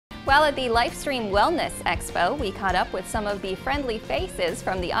While at the LifeStream Wellness Expo, we caught up with some of the friendly faces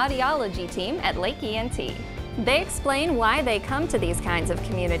from the Audiology team at LAKE ENT. They explain why they come to these kinds of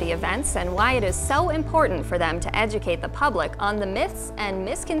community events and why it is so important for them to educate the public on the myths and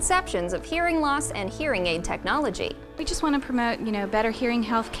misconceptions of hearing loss and hearing aid technology. We just want to promote, better hearing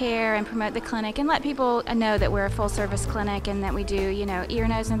health care and promote the clinic and let people know that we're a full-service clinic and that we do, ear,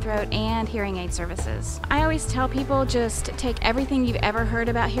 nose, and throat and hearing aid services. I always tell people just take everything you've ever heard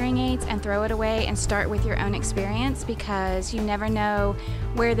about hearing aids and throw it away and start with your own experience, because you never know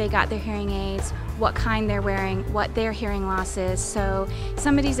where they got their hearing aids, what kind they're wearing, what their hearing loss is. So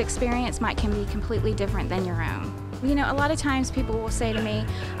somebody's experience can be completely different than your own. A lot of times people will say to me,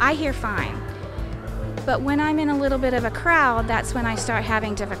 I hear fine. But when I'm in a little bit of a crowd, that's when I start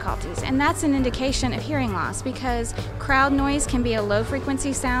having difficulties. And that's an indication of hearing loss, because crowd noise can be a low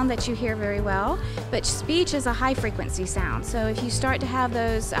frequency sound that you hear very well, but speech is a high frequency sound. So if you start to have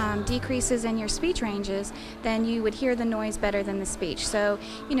those decreases in your speech ranges, then you would hear the noise better than the speech. So,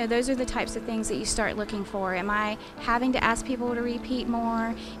 those are the types of things that you start looking for. Am I having to ask people to repeat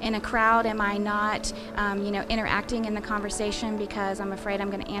more? In a crowd, am I not, interacting in the conversation because I'm afraid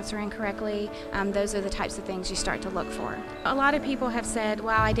I'm going to answer incorrectly? Those are the types of things you start to look for. A lot of people have said,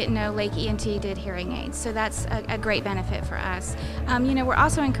 wow, I didn't know LAKE ENT did hearing aids, so that's a great benefit for us. We're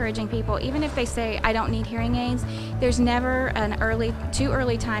also encouraging people, even if they say, I don't need hearing aids, there's never an too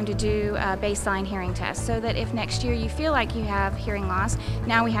early time to do a baseline hearing test, so that if next year you feel like you have hearing loss,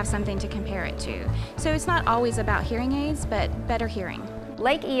 now we have something to compare it to. So it's not always about hearing aids, but better hearing.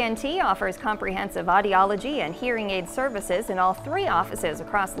 LAKE ENT offers comprehensive audiology and hearing aid services in all 3 offices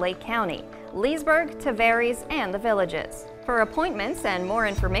across Lake County: Leesburg, Tavares, and the Villages. For appointments and more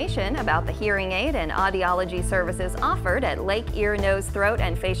information about the hearing aid and audiology services offered at LAKE Ear, Nose, Throat,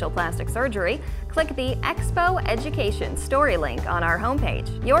 and Facial Plastic Surgery, click the Expo Education story link on our homepage,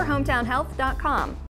 yourhometownhealth.com.